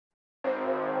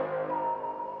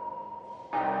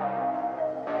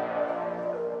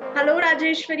Hello,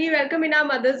 Rajeshwari. Welcome in our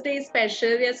Mother's Day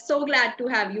special. We are so glad to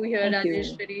have you here, Thank you.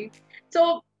 Rajeshwari.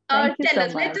 So, Thank you tell so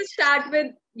us, let's just much. start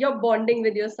with your bonding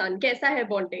with your son. Kaisa hai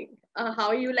bonding? How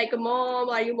are you like a mom?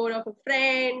 Are you more of a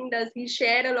friend? Does he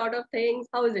share a lot of things?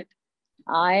 How is it?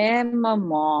 I am a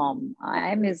mom.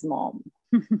 I am his mom.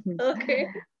 Okay.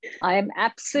 I am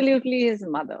absolutely his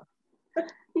mother.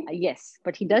 Yes,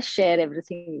 but he does share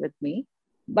everything with me.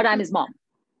 But I'm his mom.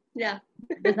 Yeah.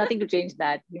 There's nothing to change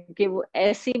that. क्योंकि वो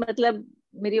ऐसी मतलब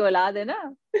मेरी औलाद है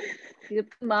ना, जब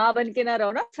माँ बन के ना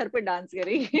रहो ना सर पे डांस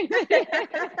करेगी.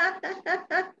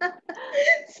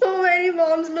 So many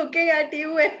moms looking at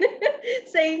you and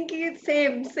saying ki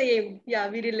same. Yeah,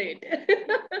 we relate.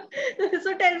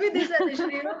 So tell me this,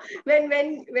 Rajeshwari, you know,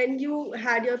 when you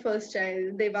had your first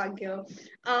child, Devagya,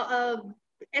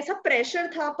 ऐसा pressure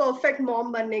था perfect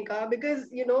mom बनने का, because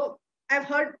you know I've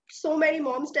heard so many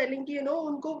moms telling कि you know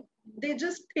उनको they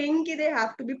just think कि they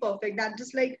have to be perfect. That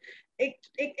just like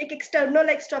एक external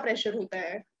extra pressure होता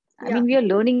है. I mean, we are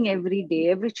learning every day.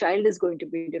 Every child is going to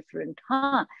be different.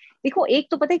 हाँ, देखो एक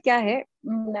तो पता है क्या है?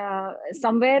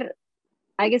 Somewhere,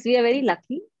 I guess we are very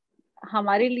lucky.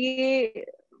 हमारे लिए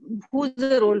who's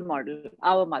the role model?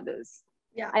 Our mothers.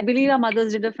 Yeah. I believe our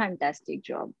mothers did a fantastic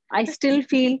job. I still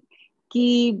feel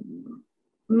कि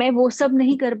मैं वो सब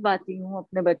नहीं कर पाती हूँ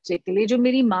अपने बच्चे के लिए जो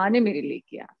मेरी माँ ने मेरे लिए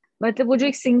किया. मतलब वो जो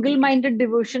एक सिंगल माइंडेड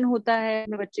डिवोशन होता है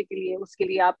अपने बच्चे के लिए, उसके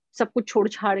लिए आप सब कुछ छोड़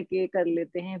छाड़ के कर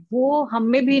लेते हैं, वो हम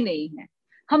में भी नहीं है.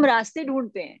 हम रास्ते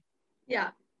ढूंढते हैं,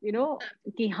 you know,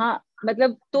 कि हाँ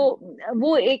मतलब तो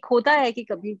वो एक होता है कि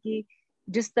कभी कि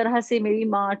जिस तरह से मेरी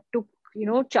माँ took you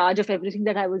know charge of everything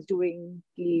that I was doing,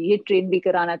 कि ये ट्रेन भी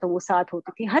कराना तो वो साथ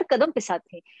होती थी, हर कदम पे साथ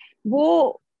थी.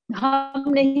 वो हम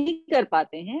नहीं कर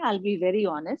पाते हैं. I'll be very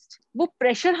honest. वो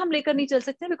प्रेशर हम लेकर नहीं चल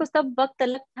सकते बिकॉज तब वक्त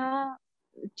अलग था,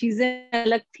 चीजें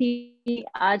अलग थी,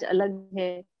 आज अलग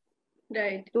है.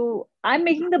 Right. So I'm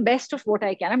making the best of what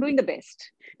I can. I'm doing the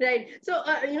best. Right. So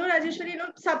you know, Rajeshwari, you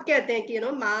know, सब कहते हैं कि you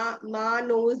know, माँ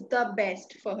knows the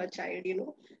best for her child, you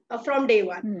know, from day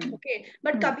one. Okay.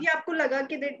 But कभी आपको लगा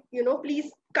कि that you know,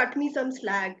 please cut me some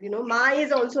slack. You know, माँ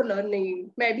is also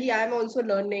learning. Maybe I'm also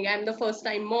learning. I'm the first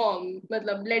time mom.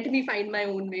 मतलब let me find my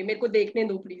own way. मेरे को देखने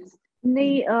दो please.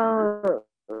 नहीं,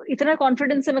 इतना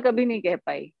कॉन्फिडेंस से मैं कभी नहीं कह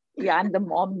पाई या आई एम द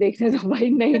मॉम. देखने दो भाई,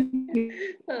 नहीं.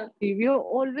 We are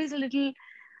always a little,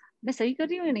 मैं सही कर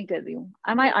रही हूँ या नहीं कर रही हूँ?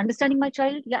 M I understanding my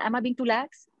child या M I being to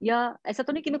lakhs? या ऐसा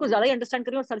तो नहीं कि मैं कुछ ज्यादा ही अंडरस्टैंड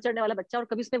कर रही हूँ और सर चढ़ने वाला बच्चा और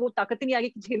कभी उसमें वो ताकत ही नहीं आ गई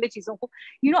कि झेले चीजों को.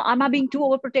 You know, M I being to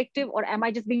over protective और M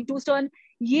I just being to stern?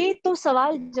 ये तो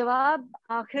सवाल जवाब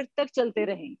आखिर तक चलते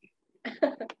रहेंगे.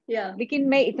 लेकिन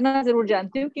मैं इतना जरूर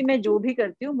जानती हूँ कि मैं जो भी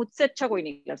करती हूँ मुझसे अच्छा कोई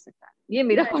नहीं कर सकता. ये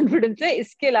मेरा कॉन्फिडेंस है,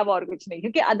 इसके अलावा और कुछ नहीं,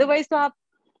 क्योंकि अदरवाइज तो आप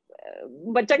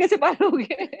बच्चा कैसे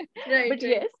पालोगे? But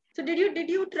yes. So did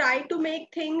you try to make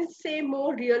things say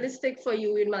more realistic for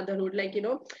you in motherhood? Like you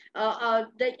know,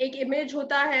 the एक image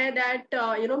होता है that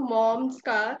you know moms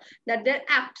का, that they're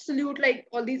absolute like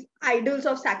all these idols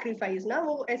of sacrifice ना,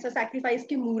 वो ऐसा sacrifice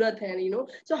की मूरत है, you know.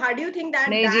 So how do you think that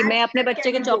नहीं जी, मैं अपने that बच्चे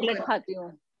can के be चॉकलेट broken? खाती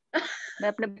हूँ. मैं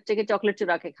अपने बच्चे के चॉकलेट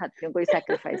चुरा के खाती हूँ, कोई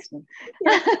सैक्रिफाइस नहीं.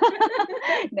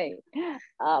 नहीं,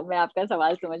 मैं आपका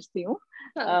सवाल समझती हूँ.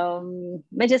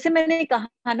 मैं जैसे मैंने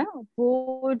कहा ना,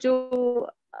 वो जो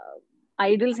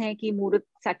आइडल्स हैं कि मूर्त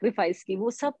सैक्रिफाइस की,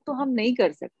 वो सब तो हम नहीं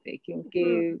कर सकते क्योंकि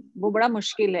वो बड़ा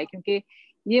मुश्किल है. क्योंकि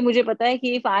ये मुझे पता है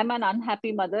कि if I'm an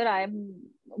unhappy mother, I'm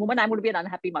would be an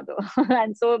unhappy mother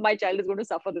and so my child is going to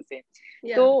suffer the same.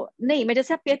 तो नहीं, मैं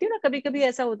जैसे आप कहती हूँ ना, कभी कभी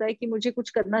ऐसा होता है कि मुझे कुछ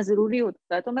करना जरूरी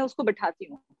होता है तो मैं उसको बिठाती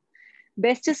हूँ.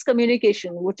 बेस्ट इज कम्युनिकेशन,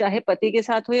 वो चाहे पति के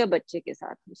साथ हो या बच्चे के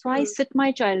साथ हो. सो I sit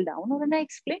my child down और I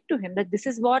explain to him that this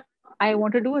is what I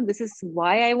want to do and this is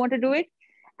why I want to do it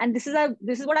and this is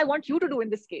what I want you to do in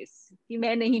this case. कि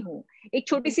मैं नहीं हूँ. एक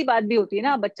छोटी सी बात भी होती है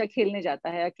ना, बच्चा खेलने जाता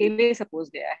है अकेले सपोज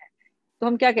गया है, तो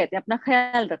हम क्या कहते हैं, अपना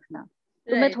ख्याल रखना.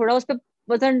 तो मैं थोड़ा उस पर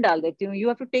वजन डाल देती हूँ. You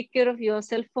have to take care of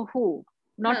yourself for who,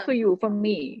 not for you, for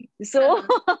me. So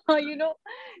you know,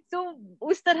 सो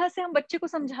उस तरह से हम बच्चे को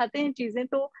समझाते हैं चीजें,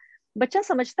 तो बच्चा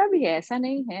समझता भी है, ऐसा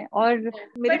नहीं है. और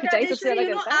मेरी खिंचाई सबसे ज्यादा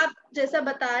करता है. आप जैसा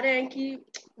बता रहे हैं कि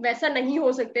वैसा नहीं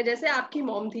हो सकते जैसे आपकी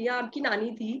मॉम थी या आपकी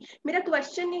नानी थी. मेरा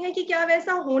क्वेश्चन ये है कि क्या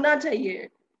वैसा होना चाहिए?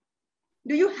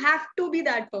 Do you have to be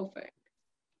that perfect?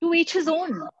 To each his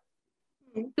own,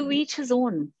 to each his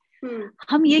own.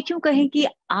 हम ये क्यों कहें कि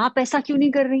आप ऐसा क्यों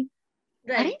नहीं कर रही?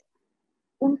 अरे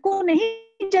उनको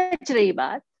नहीं जच रही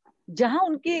बात, जहां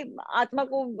उनकी आत्मा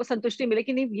को संतुष्टि मिले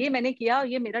कि नहीं ये मैंने किया और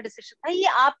ये मेरा डिसीजन था, ये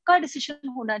आपका डिसीजन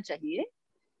होना चाहिए.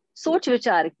 सोच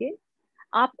विचार के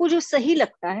आपको जो सही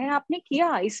लगता है आपने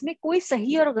किया, इसमें कोई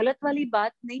सही और गलत वाली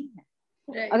बात नहीं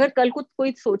है. अगर कल को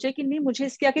कोई सोचे कि नहीं मुझे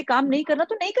इसके आगे काम नहीं करना,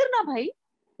 तो नहीं करना भाई.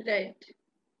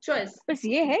 चॉइस। बस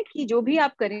ये है कि जो भी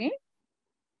आप करें,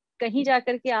 कहीं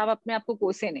जाकर के आप अपने आप को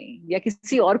कोसे नहीं, या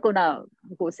किसी और को ना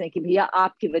कोसे कि भैया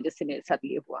आपकी वजह से मेरे साथ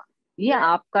ये हुआ। ये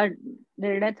आपका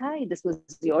निर्णय था, this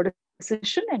was your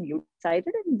decision and you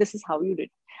decided and this is how you did.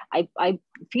 I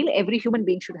feel every human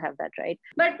being should have that, right?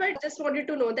 But just wanted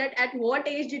to know that at what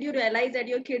age did you realize that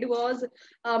your kid was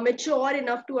mature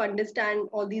enough to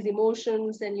understand all these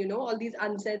emotions and, you know, all these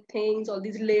unsaid things, all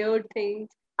these layered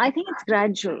things? I think it's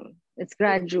gradual. It's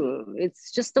gradual. It's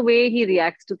just the way he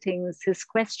reacts to things, his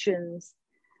questions,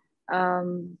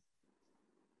 um,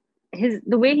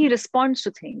 the way he responds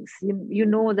to things. You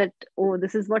know that, oh,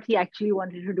 this is what he actually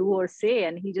wanted to do or say,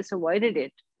 and he just avoided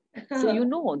it. So you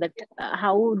know that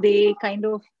how they kind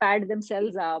of pad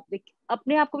themselves up.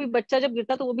 अपने आप को भी, बच्चा जब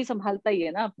गिरता तो वो भी संभालता ही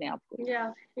है ना अपने आप को।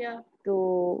 yeah. तो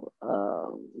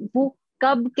वो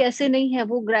कब कैसे नहीं है,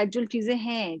 वो ग्रेजुअल चीजें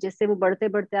हैं, जैसे वो बढ़ते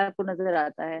बढ़ते आपको नजर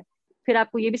आता है, फिर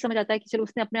आपको ये भी समझ आता है कि चलो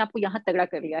उसने अपने आप को यहाँ तगड़ा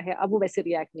कर लिया है, अब वो वैसे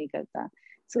रिएक्ट नहीं करता।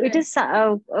 So it is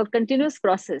continuous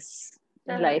process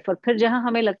in life. और फिर जहाँ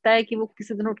हमें लगता है कि वो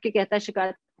किसी दिन उठ के कहता है,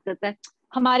 शिकायत करता है,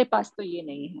 हमारे पास तो ये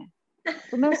नहीं है,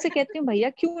 तो मैं उससे कहती हूँ भैया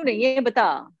क्यों नहीं है, बता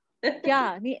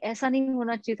क्या, नहीं ऐसा नहीं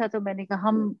होना चाहिए था। तो मैंने कहा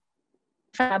हम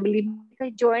फैमिली,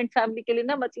 जॉइंट फैमिली के लिए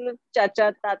ना, मतलब चाचा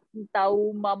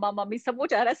ताऊ मामा मम्मी सब वो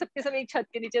चाह रहा है सबके सब एक छत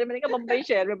के नीचे। मैंने कहा मुंबई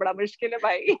शहर में बड़ा मुश्किल है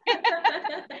भाई,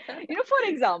 यू नो, फॉर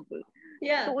एग्जाम्पल।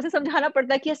 तो उसे समझाना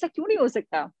पड़ता है कि ऐसा क्यों नहीं हो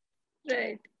सकता।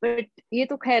 बट ये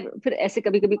तो खैर, फिर ऐसे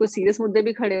कभी कभी कोई सीरियस मुद्दे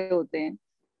भी खड़े होते हैं,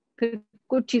 फिर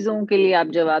कुछ चीजों के लिए आप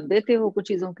जवाब देते हो, कुछ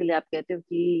चीजों के लिए आप कहते हो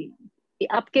कि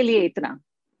आपके लिए इतना,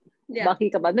 बाकी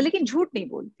का बाद में। लेकिन झूठ नहीं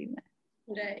बोलती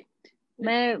मैं,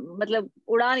 मैं मतलब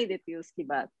उड़ा नहीं देती उसकी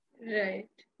बात।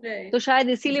 तो शायद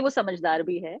इसीलिए वो समझदार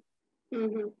भी है,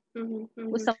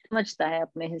 वो समझता है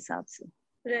अपने हिसाब से।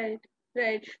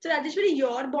 Right. So Rajeshwari,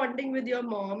 your bonding with your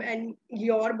mom and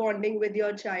your bonding with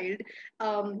your child,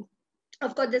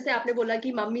 of course, जैसे आपने बोला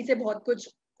कि मम्मी से बहुत कुछ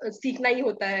सीखना ही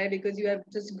होता है, because you have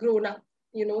just grown up,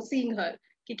 you know, seeing her,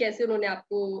 कि कैसे उन्होंने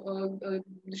आपको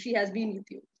she has been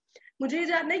with you. मुझे ये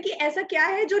जानना है कि ऐसा क्या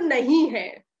है जो नहीं है,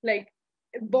 like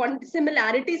bond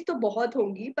similarities तो बहुत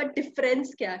होंगी, but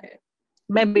difference क्या है?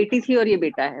 मैं बेटी थी और ये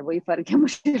बेटा है, वही फर्क है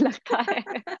मुझे लगता है।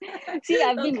 See,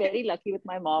 I've been very lucky with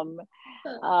my mom.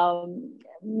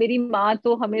 मेरी माँ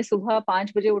तो हमें सुबह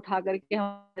 5 बजे उठा करके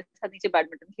हमारे साथ नीचे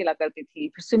बैडमिंटन खेला करती थी,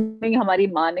 फिर स्विमिंग हमारी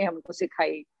माँ ने हमको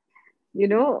सिखाई, you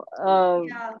know.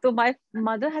 So my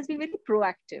mother has been very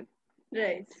proactive.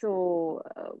 So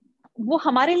वो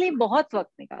हमारे लिए बहुत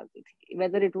वक्त निकालती थी,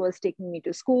 whether it was taking me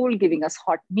to school, giving us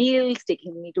hot meals,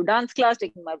 taking me to dance class,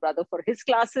 taking my brother for his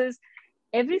classes.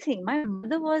 Everything. My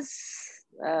mother was,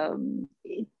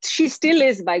 she still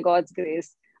is, by God's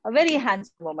grace, a very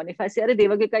handsome woman. If I say, अरे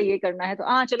देवगी का ये करना है तो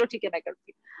हाँ चलो ठीक है मैं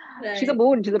करती हूँ। She's a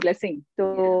boon, she's a blessing. तो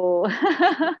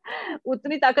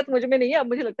उतनी ताकत मुझ में नहीं है। अब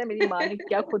मुझे लगता है मेरी माँ ने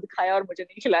क्या खुद खाया और मुझे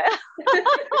नहीं खिलाया।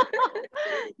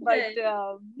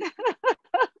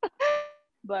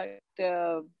 But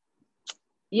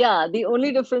yeah, the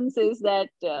only difference is that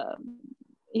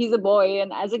he's a boy,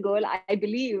 and as a girl, I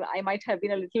believe I might have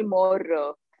been a little more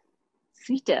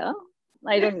sweeter.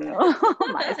 I don't know.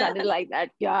 My son is like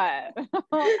that, yeah.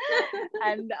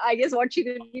 And I guess what she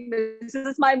really misses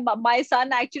is my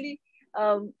son actually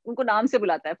उनको नाम से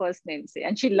बुलाता है, first name से,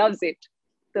 and she loves it.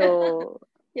 So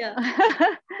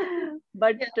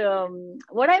but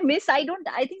what I miss, I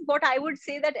think what I would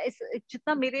say that is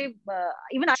जितना मेरे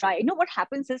even I try, you know what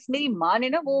happens is मेरी माँ ने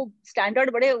ना वो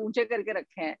स्टैंडर्ड बड़े ऊंचे करके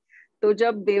रखे हैं। तो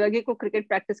जब देवगी को क्रिकेट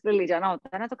प्रैक्टिस के लिए ले जाना होता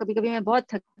है ना, तो कभी कभी मैं बहुत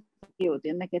थकी होती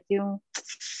हूँ, मैं कहती हूँ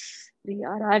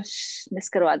यार आज मिस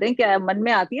करवा दें क्या, मन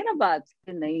में आती है ना बात,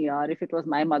 नहीं यार, if it was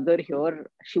my mother here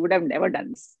she would have never done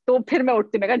this. तो फिर मैं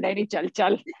उठती, मैं कहा नहीं चल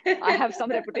चल, आई हैव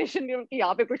सम रेपुटेशन कि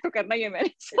यहाँ पे कुछ तो करना ही है मैंने।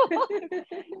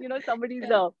 You know somebody is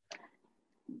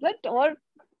but or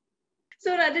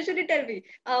So Rajeshwari, tell me,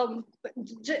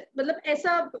 मतलब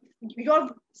ऐसा, your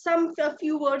a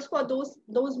few words for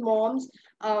those moms.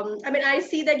 I mean, I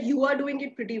see that you are doing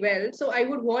it pretty well, so I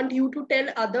would want you to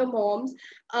tell other moms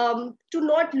to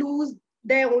not lose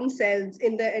their own selves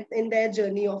in their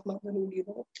journey of motherhood. You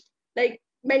know, like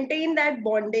maintain that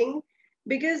bonding,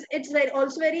 because it's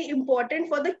also very important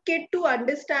for the kid to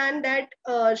understand that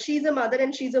she's a mother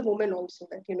and she's a woman also.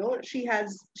 That, you know, she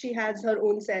has her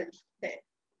own self there.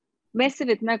 मैं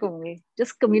सिर्फ इतना कहूंगी,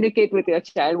 just communicate with your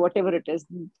child what ever it is.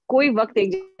 कोई वक्त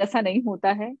एक जैसा नहीं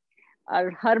होता है,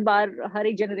 और हर बार हर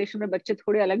एक जनरेशन में बच्चे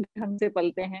थोड़े अलग ढंग से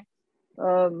पलते हैं।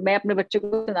 मैं अपने बच्चे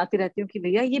को सुनाती रहती हूँ कि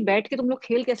भैया ये बैठ के तुम लोग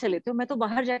खेल कैसे लेते हो, मैं तो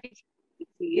बाहर जाके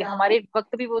खेलती। हमारे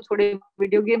वक्त भी वो थोड़े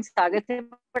वीडियो गेम्स आ गए थे,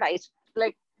 बट आई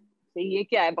लाइक ये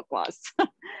क्या है बकवास।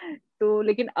 तो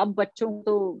लेकिन अब बच्चों को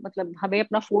तो मतलब हमें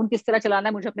अपना फोन किस तरह चलाना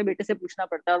है मुझे अपने बेटे से पूछना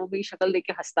पड़ता है, और वो मेरी शक्ल देख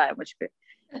के हंसता है मुझ पे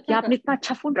कि आपने इतना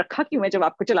अच्छा फोन रखा क्यों है जब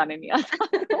आपको चलाने नहीं आता।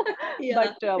 तो Yeah.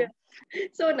 But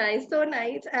So nice, so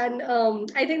nice. And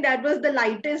I think that was the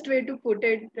lightest way to put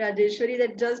it, Rajeshwari,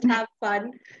 that just have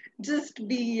fun, just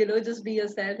be, just be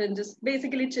yourself and just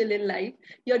basically chill in life.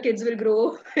 Your kids will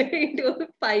grow into a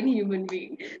fine human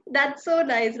being. That's so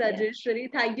nice, yeah, Rajeshwari.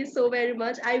 Thank you so very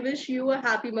much. I wish you a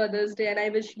happy Mother's Day and I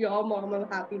wish your mom a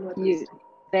happy Mother's you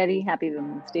very happy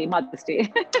Women's Day, Mother's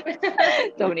Day. Day.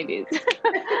 So many days.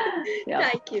 Yeah.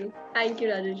 Thank you. Thank you,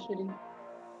 Rajeshwari.